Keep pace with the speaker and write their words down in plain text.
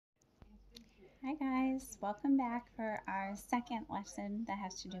Hi guys, welcome back for our second lesson that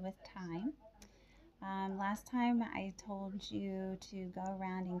has to do with time. Last time I told you to go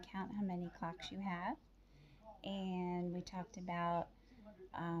around and count how many clocks you have, and we talked about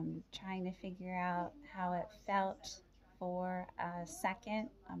trying to figure out how it felt for a second,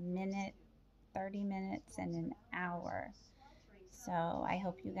 a minute, 30 minutes, and an hour. So I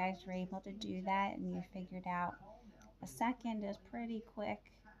hope you guys were able to do that and you figured out a second is pretty quick,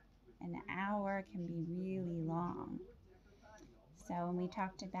 an hour can be really long. So, we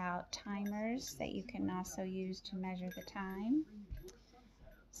talked about timers that you can also use to measure the time.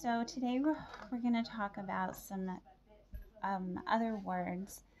 So, today we're going to talk about some other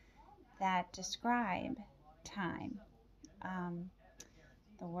words that describe time. Um,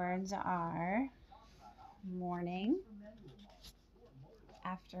 the words are morning,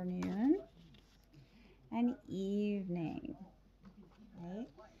 afternoon, and evening. Right?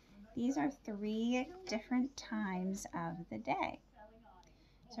 These are three different times of the day.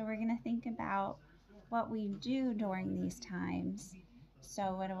 So, we're going to think about what we do during these times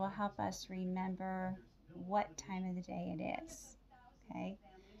so it will help us remember what time of the day it is. Okay.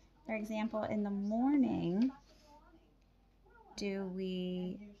 For example, in the morning, do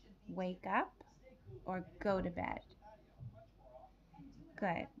we wake up or go to bed?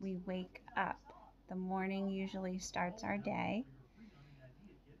 Good. We wake up. The morning usually starts our day.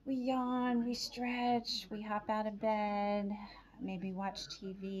 We yawn, we stretch, we hop out of bed, maybe watch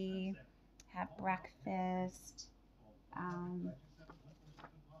TV, have breakfast. Um,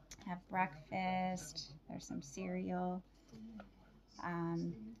 have breakfast. There's some cereal.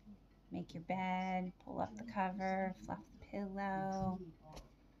 Um, make your bed, pull up the cover, fluff the pillow.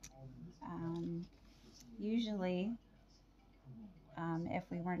 Um, Usually, if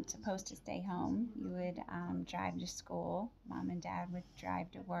we weren't supposed to stay home, you would drive to school. Mom and dad would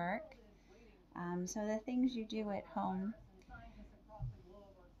drive to work. So the things you do at home,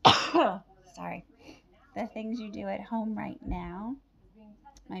 sorry, the things you do at home right now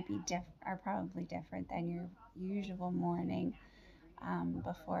are probably different than your usual morning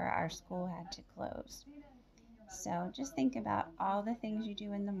before our school had to close. So just think about all the things you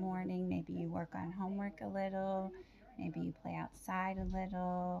do in the morning. Maybe you work on homework a little, maybe you play outside a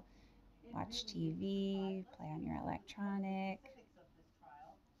little, watch TV, play on your electronic.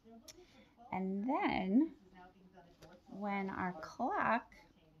 And then when our clock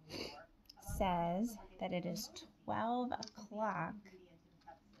says that it is 12 o'clock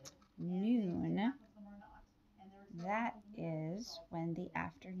noon, that is when the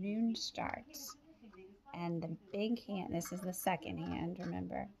afternoon starts. And the big hand, this is the second hand,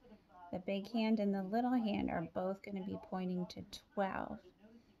 remember, the big hand and the little hand are both going to be pointing to 12.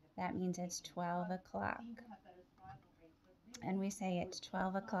 That means it's 12 o'clock. And we say it's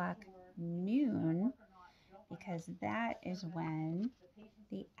 12 o'clock noon because that is when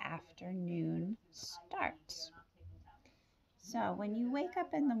the afternoon starts. So when you wake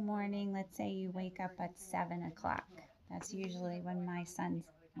up in the morning, let's say you wake up at 7 o'clock. That's usually when my son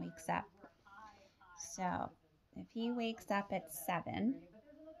wakes up. So if he wakes up at 7,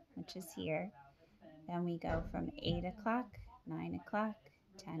 which is here, then we go from 8 o'clock, 9 o'clock,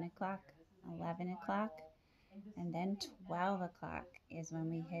 10 o'clock, 11 o'clock, and then 12 o'clock is when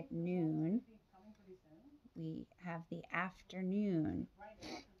we hit noon. We have the afternoon.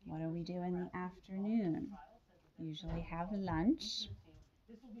 What do we do in the afternoon? Usually have lunch.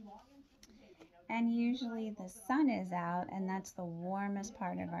 And usually the sun is out, and that's the warmest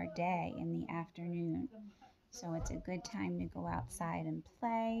part of our day in the afternoon. So it's a good time to go outside and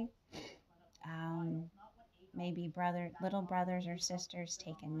play. Maybe little brothers or sisters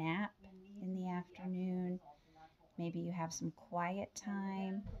take a nap in the afternoon. Maybe you have some quiet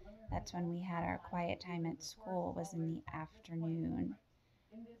time. That's when we had our quiet time at school, was in the afternoon.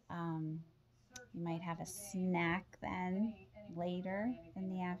 You might have a snack then later in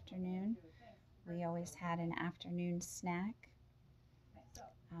the afternoon. We always had an afternoon snack.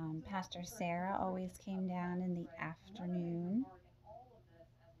 Pastor Sarah always came down in the afternoon.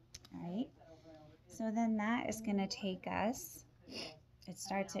 Right? So then that is going to take us, it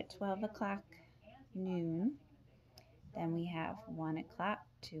starts at 12 o'clock noon. Then we have 1 o'clock,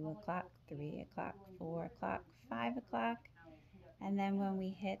 2 o'clock, 3 o'clock, 4 o'clock, 5 o'clock. And then when we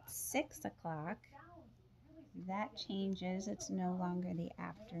hit 6 o'clock, that changes. It's no longer the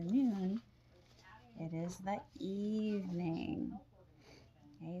afternoon. It is the evening.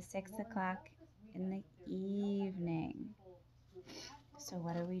 Okay, 6 o'clock in the evening. So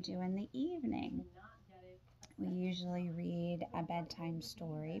what do we do in the evening? We usually read a bedtime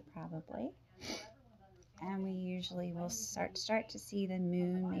story, probably. and we usually will start to see the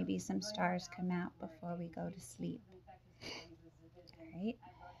moon, maybe some stars come out before we go to sleep. All right,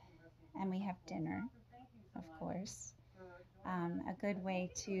 and we have dinner, of course. A good way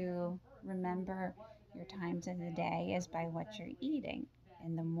to remember your times of the day is by what you're eating.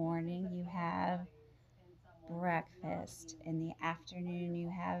 In the morning, you have breakfast. In the afternoon, you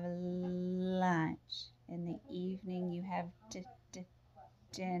have lunch. In the evening, you have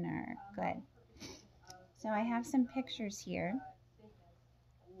dinner. Good. So I have some pictures here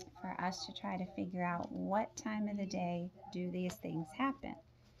for us to try to figure out what time of the day do these things happen.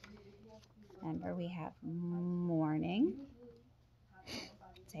 Remember, we have morning.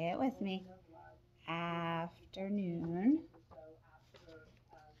 Say it with me. Afternoon.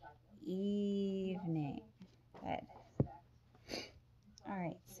 Evening. Good. All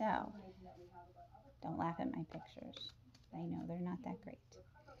right, so don't laugh at my pictures. I know they're not that great.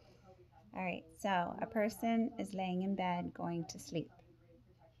 All right, so a person is laying in bed going to sleep.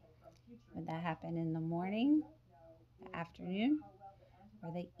 Would that happen in the morning, the afternoon,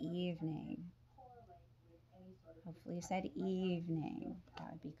 or the evening? Hopefully you said evening.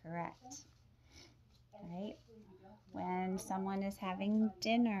 That would be correct. All right. When someone is having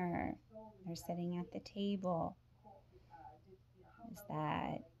dinner, they're sitting at the table. Is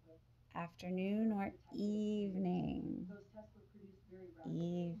that afternoon or evening?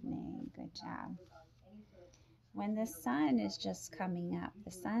 Evening. Good job. When the sun is just coming up,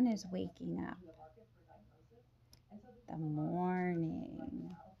 the sun is waking up. The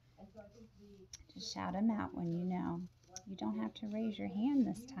morning. Just shout them out when you know. You don't have to raise your hand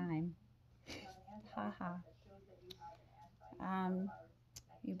this time. Haha.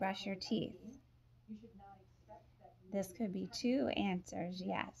 You brush your teeth. This could be two answers,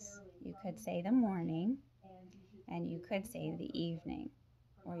 yes. You could say the morning, and you could say the evening,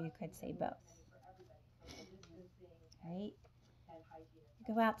 or you could say both. Right?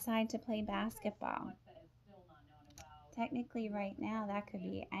 You go outside to play basketball. Technically, right now, that could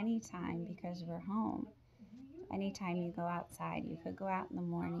be any time because we're home. Anytime you go outside, you could go out in the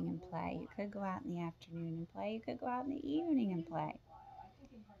morning and play. You could go out in the afternoon and play. You could go out in the evening and play.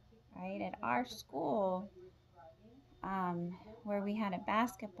 Right? At our school, where we had a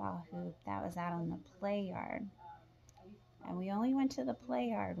basketball hoop, that was out on the play yard. And we only went to the play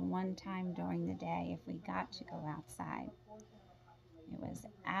yard one time during the day if we got to go outside. It was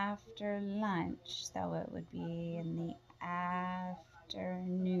after lunch, so it would be in the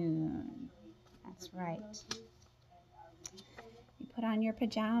afternoon. That's right. You put on your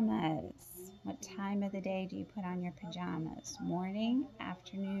pajamas. What time of the day do you put on your pajamas? Morning,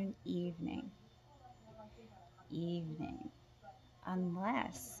 afternoon, evening? Evening.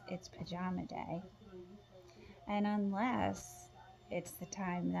 Unless it's pajama day. And unless it's the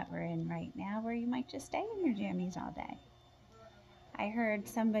time that we're in right now where you might just stay in your jammies all day. I heard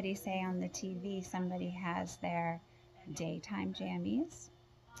somebody say on the TV somebody has their daytime jammies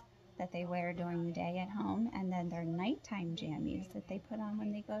that they wear during the day at home, and then their nighttime jammies that they put on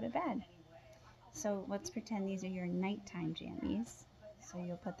when they go to bed. So let's pretend these are your nighttime jammies. So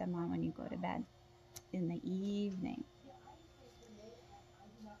you'll put them on when you go to bed in the evening.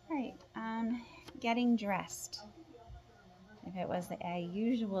 All right, getting dressed. If it was a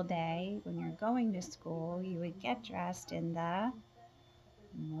usual day when you're going to school, you would get dressed in the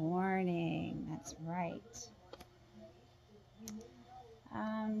morning. That's right.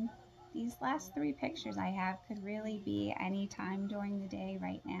 These last three pictures I have could really be any time during the day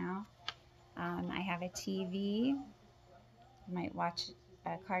right now. I have a TV. You might watch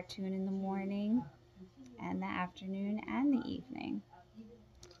a cartoon in the morning and the afternoon and the evening.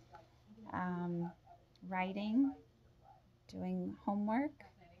 Writing, doing homework.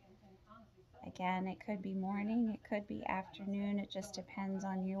 Again, it could be morning, it could be afternoon. It just depends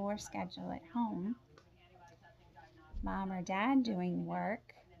on your schedule at home. Mom or dad doing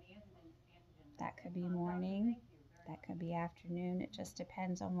work. That could be morning, that could be afternoon. It just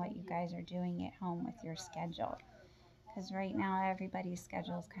depends on what you guys are doing at home with your schedule. Because right now everybody's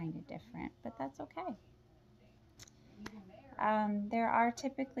schedule is kind of different, but that's okay. There are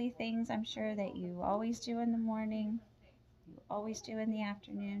typically things I'm sure that you always do in the morning, you always do in the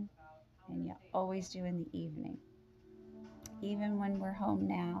afternoon, and you always do in the evening. Even when we're home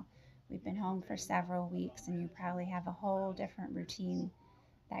now, we've been home for several weeks, and you probably have a whole different routine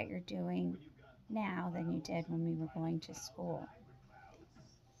that you're doing now than you did when we were going to school.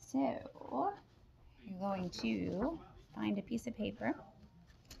 So you're going to find a piece of paper,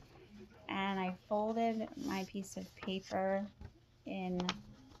 and I folded my piece of paper in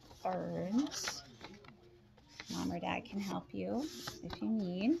thirds. Mom or dad can help you if you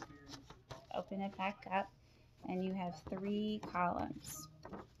need. open it back up, and you have 3 columns.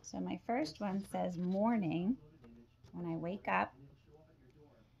 So my first one says morning, when I wake up.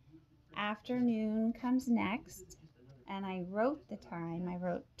 Afternoon comes next, and I wrote the time. I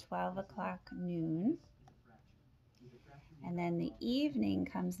wrote 12 o'clock noon. And then the evening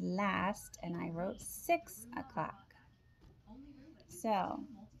comes last, and I wrote 6 o'clock. So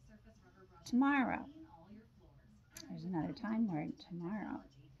tomorrow, there's another time word, tomorrow.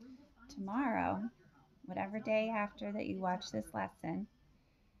 Tomorrow, whatever day after that you watch this lesson,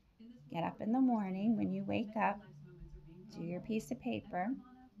 get up in the morning when you wake up, do your piece of paper,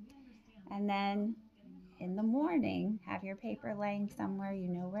 and then in the morning, have your paper laying somewhere, you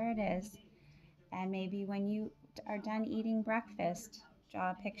know where it is, and maybe when you are done eating breakfast,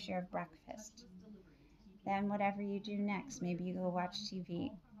 draw a picture of breakfast. Then whatever you do next, maybe you go watch TV.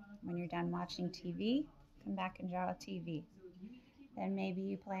 When you're done watching TV, come back and draw a TV. Then maybe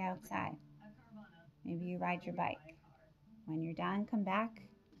you play outside. Maybe you ride your bike. When you're done, come back,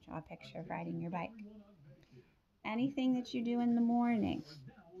 draw a picture of riding your bike. Anything that you do in the morning,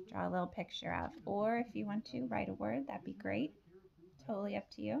 draw a little picture of. Or if you want to, write a word, that'd be great. Totally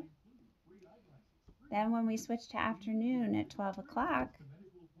up to you. Then when we switch to afternoon at 12 o'clock,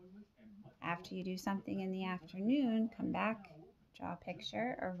 after you do something in the afternoon, come back, draw a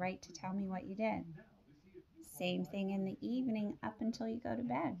picture, or write to tell me what you did. Same thing in the evening up until you go to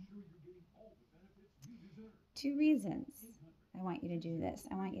bed. 2 reasons I want you to do this.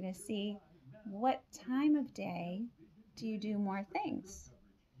 I want you to see what time of day do you do more things.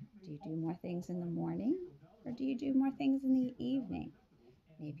 Do you do more things in the morning, or do you do more things in the evening?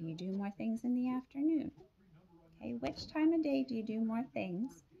 Maybe you do more things in the afternoon. Okay, which time of day do you do more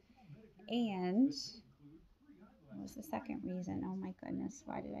things? And what was the second reason? Oh my goodness,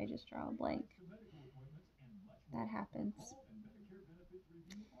 why did I just draw a blank? That happens.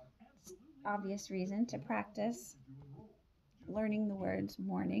 Obvious reason to practice learning the words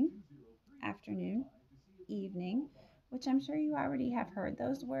morning, afternoon, evening, which I'm sure you already have heard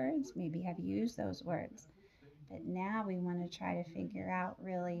those words, maybe have used those words. But now we want to try to figure out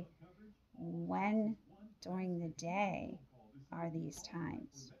really when during the day are these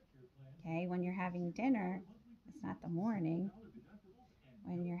times. Okay, when you're having dinner, it's not the morning.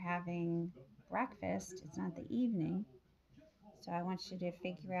 When you're having breakfast, it's not the evening. So I want you to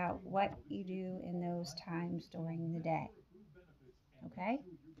figure out what you do in those times during the day. Okay?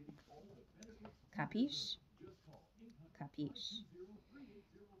 Capiche? Capiche.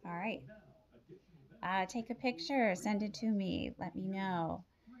 All right. Take a picture, send it to me. Let me know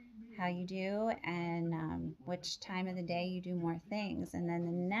how you do and which time of the day you do more things. And then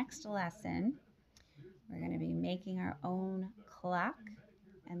the next lesson, we're going to be making our own clock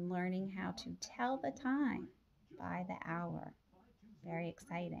and learning how to tell the time by the hour. Very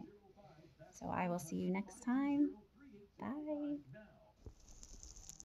exciting. So I will see you next time. Bye.